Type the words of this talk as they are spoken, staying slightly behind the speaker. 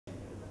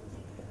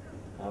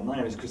My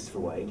name is Chiristopher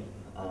Wade,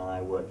 and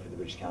I work for the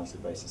British Council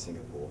based in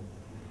Singapore,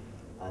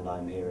 and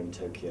I'm here in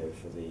Tokyo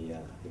for the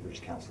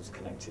British Council's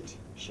Connected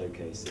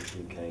Showcase of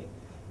UK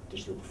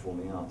Digital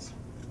Performing Arts.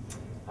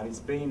 And it's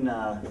been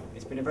a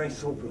very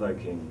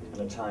thought-provoking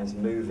and at times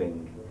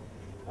moving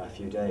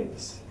few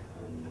days.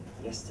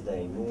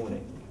 Yesterday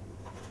morning,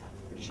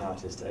 British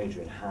artist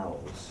Adrian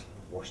Howells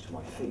washed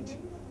my feet,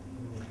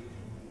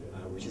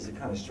 which is a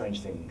kind of strange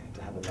thing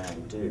to have a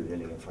man do,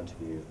 kneeling in front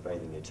of you,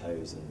 bathing your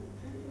toes and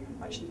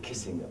actually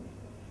kissing them.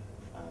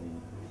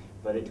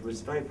 But it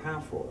was very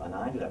powerful, and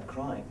I ended up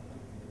crying.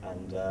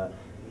 And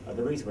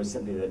the reason was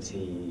simply that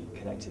he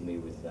connected me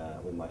with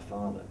my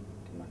father,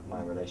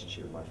 my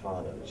relationship with my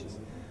father, which is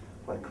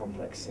quite a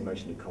complex,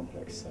 emotionally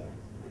complex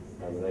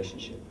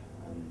relationship.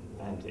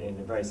 And in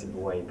a very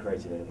simple way, he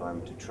created an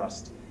environment of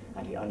trust,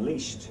 and he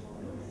unleashed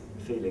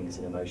feelings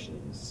and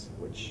emotions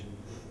which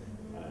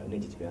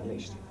needed to be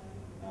unleashed.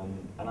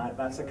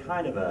 That's a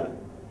kind of a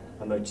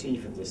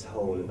motif of this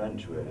whole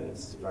event, really.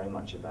 It's very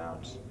much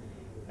about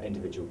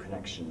individual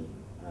connection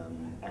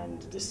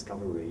and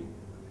discovery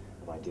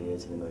of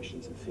ideas and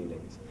emotions and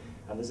feelings.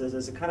 And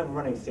there's a kind of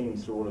running theme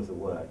through all of the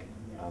work,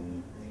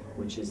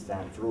 which is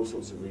that for all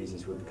sorts of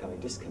reasons we're becoming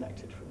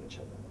disconnected from each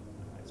other.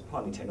 It's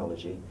partly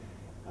technology.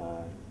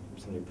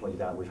 Somebody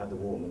pointed out we've had the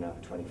Walkman now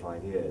for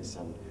 25 years,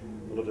 and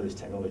a lot of this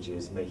technology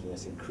is making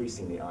us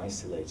increasingly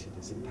isolated.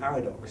 It's a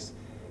paradox.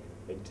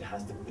 It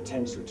has the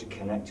potential to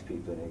connect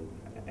people and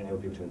enable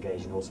people to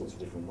engage in all sorts of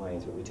different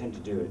ways, but we tend to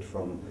do it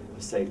from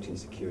the safety and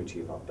security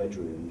of our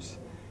bedrooms,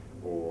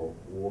 or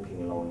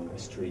walking along a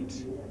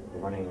street, or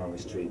running along a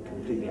street,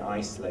 completely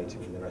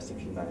isolated from the rest of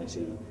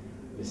humanity,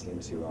 listening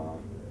to our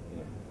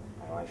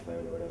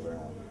iPhone or whatever,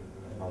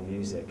 our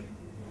music.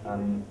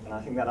 And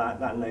I think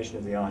that notion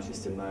of the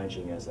artist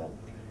emerging as a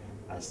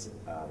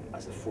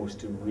force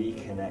to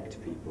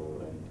reconnect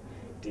people and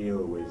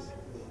deal with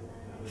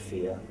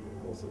fear,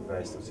 also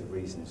various sorts of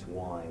reasons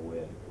why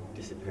we're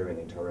disappearing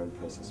into our own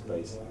personal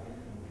space,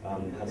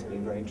 has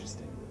been very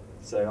interesting.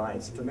 So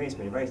for me, it's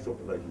been a very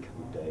thought-provoking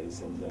couple of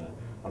days, and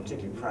I'm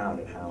particularly proud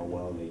at how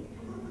well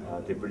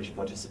the British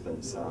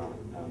participants are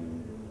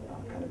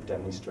kind of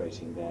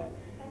demonstrating their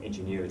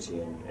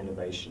ingenuity and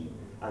innovation,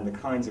 and the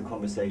kinds of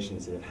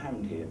conversations that have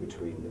happened here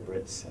between the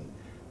Brits and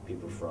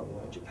people from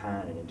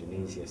Japan and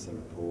Indonesia,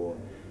 Singapore,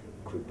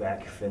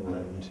 Quebec,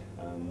 Finland,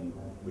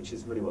 which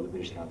is really what the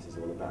British Council is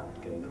all about,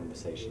 getting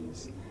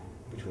conversations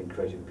between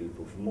creative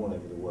people from all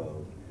over the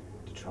world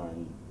to try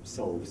and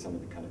solve some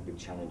of the kind of big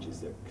challenges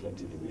that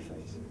collectively we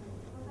face.